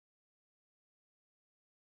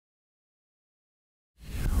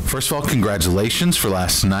First of all, congratulations for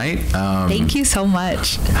last night. Thank you so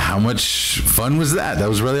much. How much fun was that? That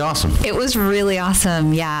was really awesome. It was really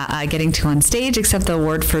awesome. Yeah, getting to on stage, accept the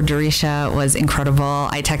award for Durisha was incredible.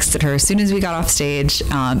 I texted her as soon as we got off stage,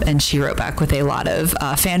 and she wrote back with a lot of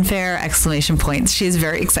fanfare, exclamation points. She is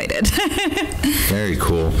very excited. Very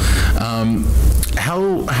cool.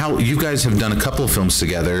 How you guys have done a couple of films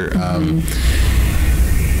together.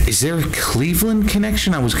 Is there a Cleveland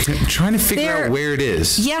connection? I was trying to figure out where it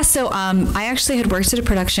is. Yeah, so I actually had worked at a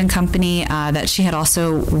production company that she had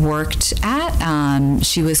also worked at.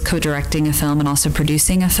 She was co-directing a film and also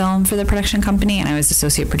producing a film for the production company, and I was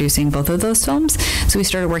associate producing both of those films. So we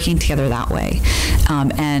started working together that way.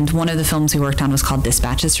 And one of the films we worked on was called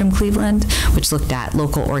Dispatches from Cleveland, which looked at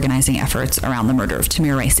local organizing efforts around the murder of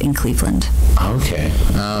Tamir Rice in Cleveland. Okay.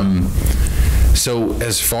 So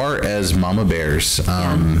as far as Mama Bears,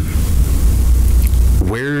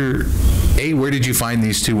 where did you find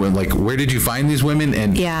these two women? Like, where did you find these women,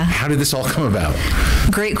 and how did this all come about?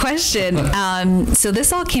 Great question. So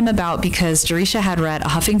this all came about because Durisha had read a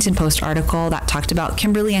Huffington Post article that talked about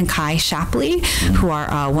Kimberly and Kai Shapley, who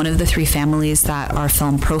are one of the three families that our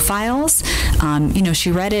film profiles.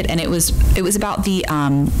 She read it, and it was about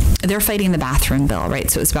they're fighting the bathroom bill, right?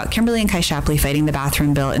 So it was about Kimberly and Kai Shapley fighting the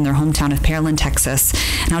bathroom bill in their hometown of Pearland, Texas,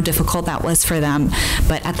 and how difficult that was for them.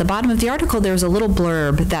 But at the bottom of the article, there was a little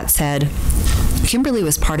blurb that said, Kimberly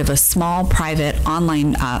was part of a small private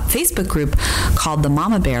online Facebook group called the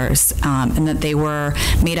Mama Bears, and that they were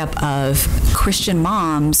made up of Christian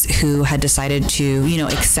moms who had decided to,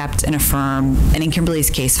 accept and affirm, and in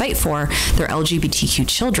Kimberly's case, fight for their LGBTQ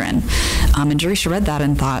children. And Durisha read that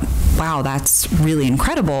and thought, wow, that's really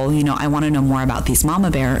incredible. I want to know more about these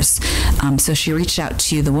Mama Bears. So she reached out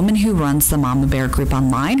to the woman who runs the Mama Bear group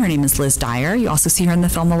online. Her name is Liz Dyer. You also see her in the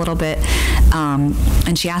film a little bit.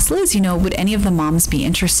 And she asked Liz, would any of the moms be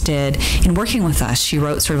interested in working with us? She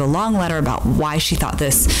wrote sort of a long letter about why she thought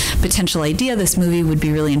this potential idea, this movie, would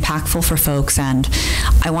be really impactful for folks. And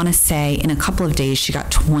I want to say in a couple of days, she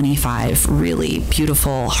got 25 really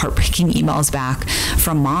beautiful, heartbreaking emails back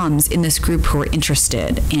from moms in this group who were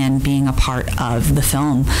interested in being a part of the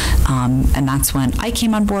film. And that's when I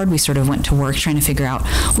came on board. We sort of went to work trying to figure out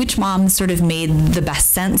which moms sort of made the best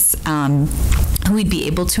sense, who we'd be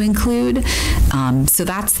able to include. So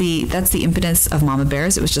that's the impetus of Mama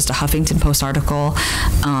Bears. It was just a Huffington Post article.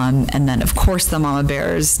 And then, of course, the Mama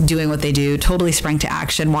Bears, doing what they do, totally sprang to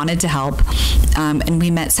action, wanted to help. And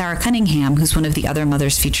we met Sarah Cunningham, who's one of the other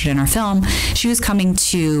mothers featured in our film. She was coming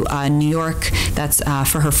to New York, that's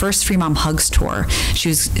for her first Free Mom Hugs tour. She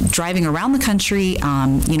was driving around the country,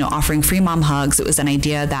 offering free mom hugs. It was an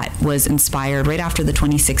idea that was inspired right after the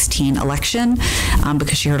 2016 election,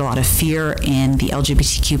 because she heard a lot of fear in the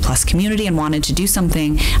LGBTQ plus community and wanted to do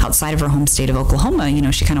something outside of her home state of Oklahoma.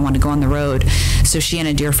 She kind of wanted to go on the road. So she and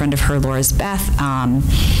a dear friend of her, Laura's Beth,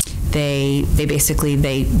 they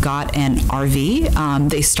got an RV.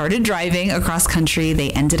 They started driving across country.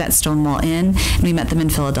 They ended at Stonewall Inn, and we met them in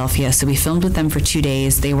Philadelphia. So we filmed with them for 2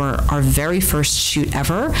 days. They were our very first shoot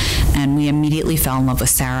ever, and we immediately fell in love with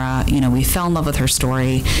Sarah. We fell in love with her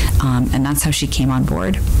story, and that's how she came on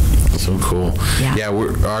board. So cool. Yeah,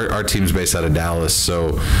 our team's based out of Dallas,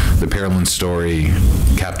 so the Pearland story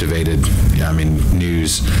captivated,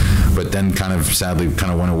 news, but then sadly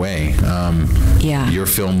went away. Your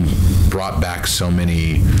film brought back so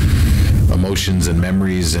many emotions and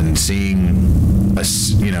memories, and seeing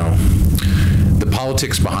us, the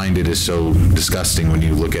politics behind it is so disgusting when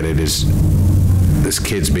you look at it as this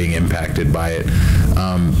kid's being impacted by it.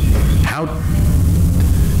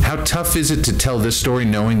 How tough is it to tell this story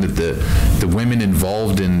knowing that the women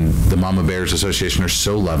involved in the Mama Bears Association are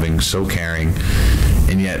so loving, so caring,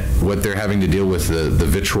 and yet what they're having to deal with, the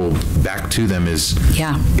vitriol back to them is,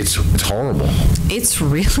 it's horrible. It's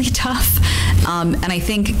really tough. And I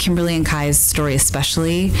think Kimberly and Kai's story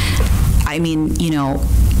especially,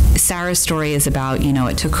 Sarah's story is about,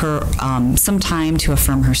 it took her some time to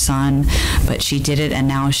affirm her son, but she did it, and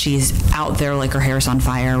now she's out there like her hair's on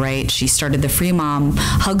fire, right? She started the Free Mom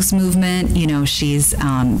Hugs movement. She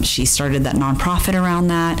started that nonprofit around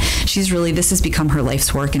that. This has become her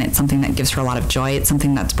life's work, and it's something that gives her a lot of joy. It's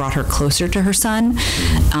something that's brought her closer to her son.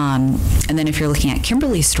 And then if you're looking at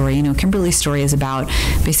Kimberly's story, Kimberly's story is about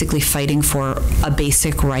basically fighting for a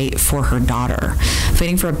basic right for her daughter,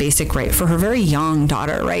 fighting for a basic right for her very young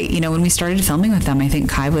daughter, right? when we started filming with them, I think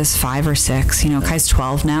Kai was 5 or 6. Kai's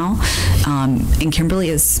 12 now, and Kimberly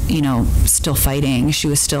is, still fighting. She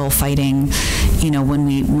was still fighting, when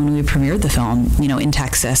we premiered the film, in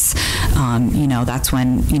Texas. That's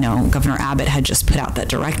when Governor Abbott had just put out that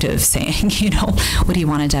directive saying, what he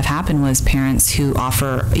wanted to have happen was parents who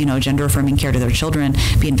offer, gender affirming care to their children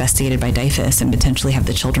be investigated by DIFUS and potentially have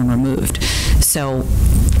the children removed. So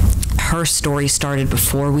her story started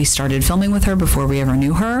before we started filming with her, before we ever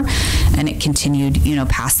knew her, and it continued,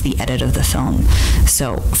 past the edit of the film.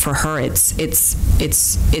 So for her, it's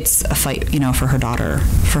a fight, for her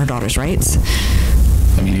daughter's rights.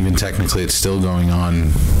 I mean, even technically, it's still going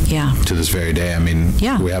on to this very day. I mean,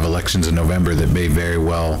 we have elections in November that may very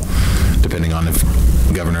well, depending on if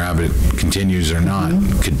Governor Abbott continues or not,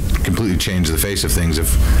 could completely change the face of things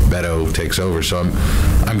if Beto takes over. So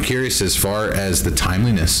I'm curious, as far as the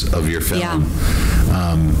timeliness of your film.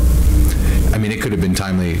 I mean, it could have been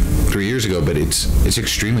timely 3 years ago, but it's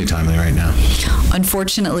extremely timely right now.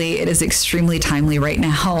 Unfortunately, it is extremely timely right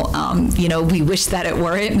now. We wish that it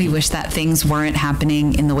weren't. We wish that things weren't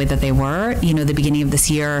happening in the way that they were. The beginning of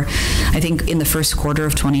this year, I think in the first quarter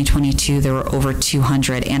of 2022, there were over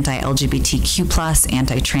 200 anti-LGBTQ+,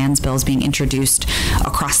 anti-trans bills being introduced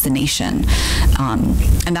across the nation.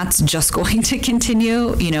 And that's just going to continue.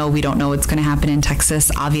 We don't know what's going to happen in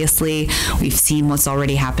Texas. Obviously, we've seen what's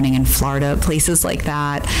already happening in Florida, places like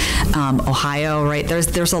that, Ohio, right?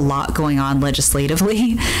 There's a lot going on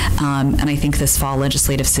legislatively, and I think this fall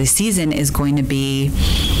legislative season is going to be.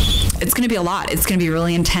 It's going to be a lot. It's going to be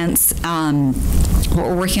really intense. What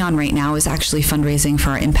we're working on right now is actually fundraising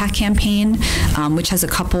for our impact campaign, which has a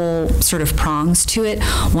couple sort of prongs to it.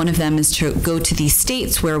 One of them is to go to these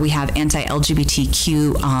states where we have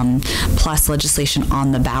anti-LGBTQ plus legislation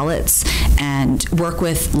on the ballots and work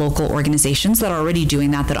with local organizations that are already doing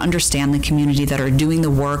that understand the community, that are doing the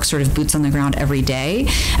work, sort of boots on the ground every day,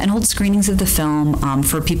 and hold screenings of the film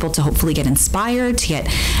for people to hopefully get inspired, to get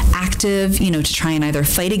active, to try and either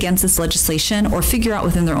fight against this legislation or figure out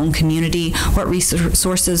within their own community what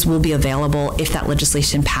resources will be available if that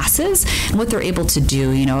legislation passes and what they're able to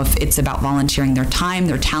do, if it's about volunteering their time,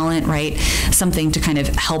 their talent, right? Something to kind of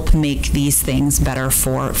help make these things better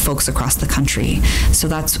for folks across the country. So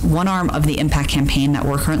that's one arm of the impact campaign that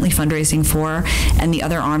we're currently fundraising for. And the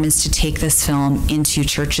other arm is to take this film into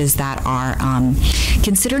churches that are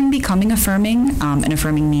considering becoming affirming. And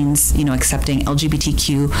affirming means, accepting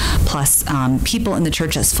LGBTQ plus people in the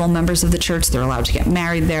church as full members of the church. They're allowed to get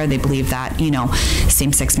married there. They believe that,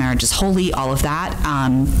 same-sex marriage is holy, all of that.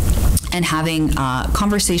 And having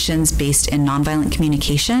conversations based in nonviolent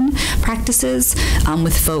communication practices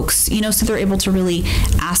with folks, so they're able to really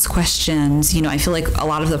ask questions. I feel like a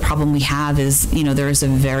lot of the problem we have is, there is a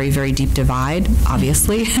very, very deep divide,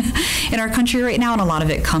 obviously, in our country right now, and a lot of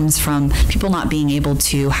it comes from people not being able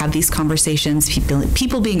to have these conversations,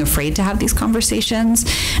 people being afraid to have these conversations,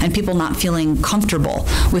 and people not feeling comfortable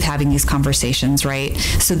with having these conversations, right?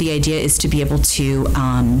 So the idea is to be able to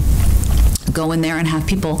go in there and have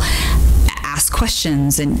people ask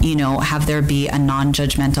questions and, have there be a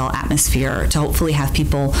non-judgmental atmosphere to hopefully have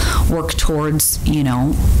people work towards,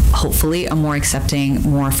 hopefully a more accepting,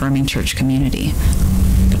 more affirming church community.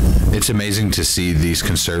 It's amazing to see these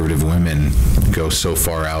conservative women go so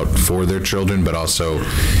far out for their children, but also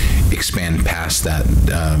expand past that.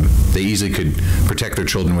 They easily could protect their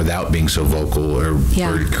children without being so vocal or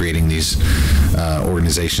creating these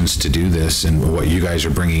organizations to do this, and what you guys are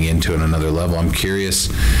bringing into it another level. I'm curious,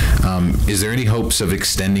 is there any hopes of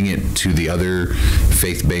extending it to the other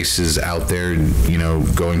faith bases out there,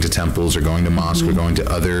 going to temples or going to mosques or going to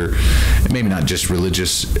other, maybe not just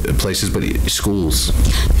religious places, but schools?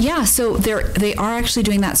 Yeah, so they are actually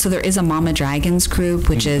doing that. So there is a Mama Dragons group,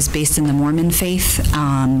 which is based in the Mormon faith.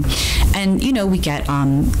 And, we get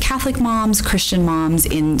Catholic moms, Christian moms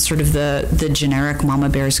in sort of the generic Mama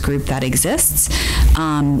Bears group that exists.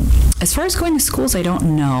 As far as going to schools, I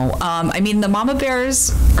don't know. The Mama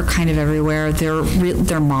Bears are kind of everywhere.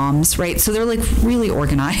 They're moms, right? So they're like really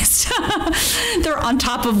organized. They're on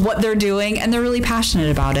top of what they're doing, and they're really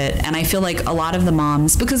passionate about it. And I feel like a lot of the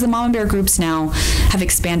moms, because the Mama Bear groups now have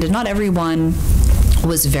expanded, not everyone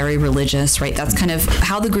was very religious, right? That's kind of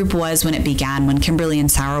how the group was when it began, when Kimberly and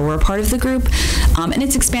Sarah were a part of the group. And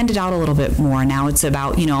it's expanded out a little bit more. Now it's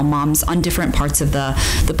about, moms on different parts of the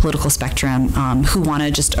political spectrum who want to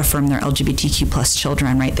just affirm their LGBTQ plus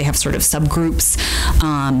children, right? They have sort of subgroups.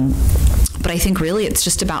 But I think really it's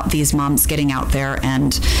just about these moms getting out there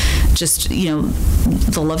and just,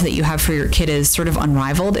 the love that you have for your kid is sort of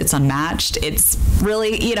unrivaled. It's unmatched. It's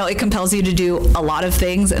really, it compels you to do a lot of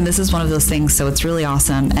things. And this is one of those things. So it's really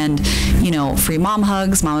awesome. And, free mom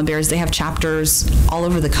hugs, Mama Bears, they have chapters all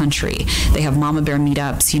over the country. They have Mama Bear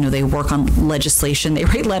meetups. They work on legislation. They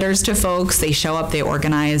write letters to folks. They show up. They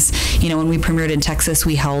organize. When we premiered in Texas,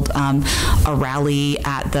 we held a rally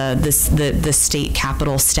at the state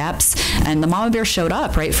capitol steps. And the Mama Bear showed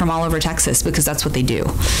up, right, from all over Texas, because that's what they do.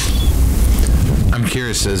 I'm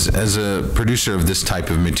curious, as a producer of this type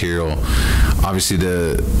of material, obviously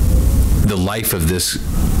the life of this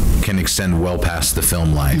can extend well past the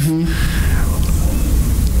film life.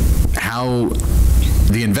 How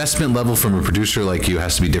the investment level from a producer like you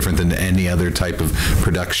has to be different than any other type of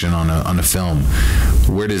production on a film.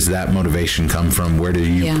 Where does that motivation come from? Where do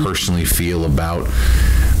you personally feel about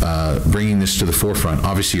bringing this to the forefront?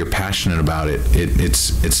 Obviously, you're passionate about it.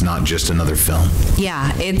 It's not just another film.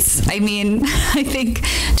 Yeah, I think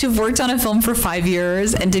to have worked on a film for 5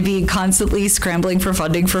 years and to be constantly scrambling for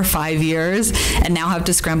funding for 5 years and now have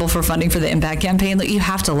to scramble for funding for the Impact campaign, you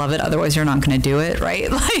have to love it. Otherwise, you're not going to do it, right?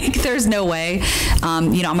 There's no way.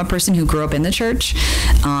 I'm a person who grew up in the church.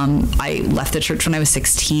 I left the church when I was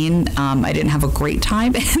 16. I didn't have a great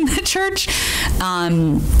time in the church.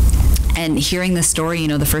 And hearing the story,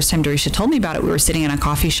 the first time Darisha told me about it, we were sitting in a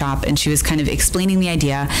coffee shop and she was kind of explaining the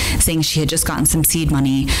idea, saying she had just gotten some seed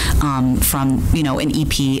money from, an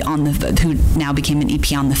EP who now became an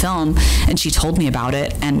EP on the film. And she told me about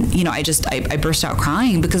it. And, I burst out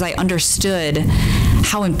crying because I understood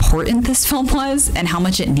how important this film was and how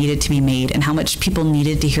much it needed to be made and how much people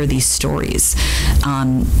needed to hear these stories.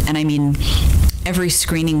 Every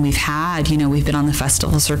screening we've had, we've been on the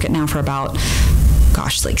festival circuit now for about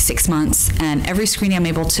 6 months, and every screening I'm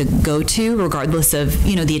able to go to, regardless of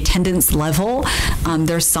the attendance level,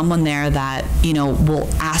 there's someone there that will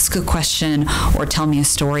ask a question or tell me a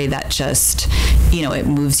story that just it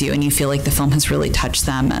moves you and you feel like the film has really touched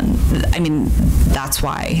them. And that's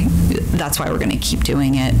why we're going to keep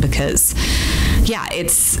doing it, because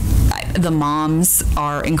the moms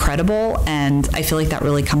are incredible, and I feel like that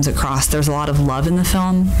really comes across. There's a lot of love in the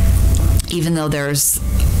film, even though there's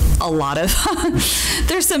a lot of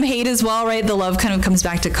there's some hate as well, right? The love kind of comes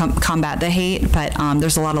back to combat the hate, but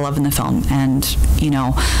there's a lot of love in the film. And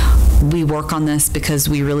we work on this because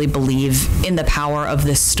we really believe in the power of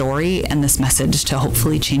this story and this message to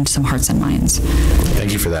hopefully change some hearts and minds.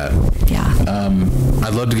 Thank you for that. Yeah.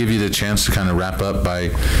 I'd love to give you the chance to kind of wrap up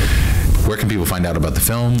by where can people find out about the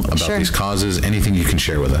film, about these causes, anything you can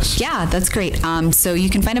share with us? Yeah, that's great. So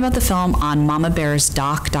you can find about the film on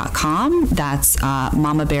mamabearsdoc.com. That's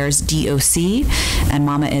Mama Bears DOC, and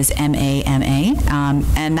Mama is MAMA.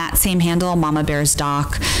 And that same handle, Mama Bears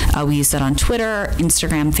Doc, we use that on Twitter,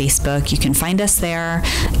 Instagram, Facebook. You can find us there.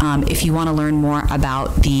 If you want to learn more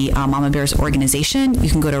about the Mama Bears organization,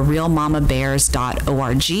 you can go to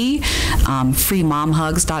realmamabears.org,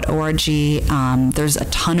 freemomhugs.org. There's a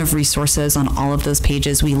ton of resources on all of those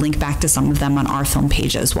pages. We link back to some of them on our film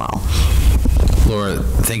page as well. Laura,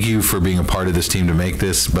 thank you for being a part of this team to make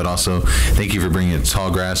this, but also thank you for bringing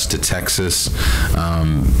Tallgrass to Texas.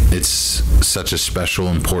 It's such a special,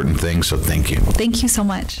 important thing, so thank you. Thank you so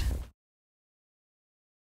much.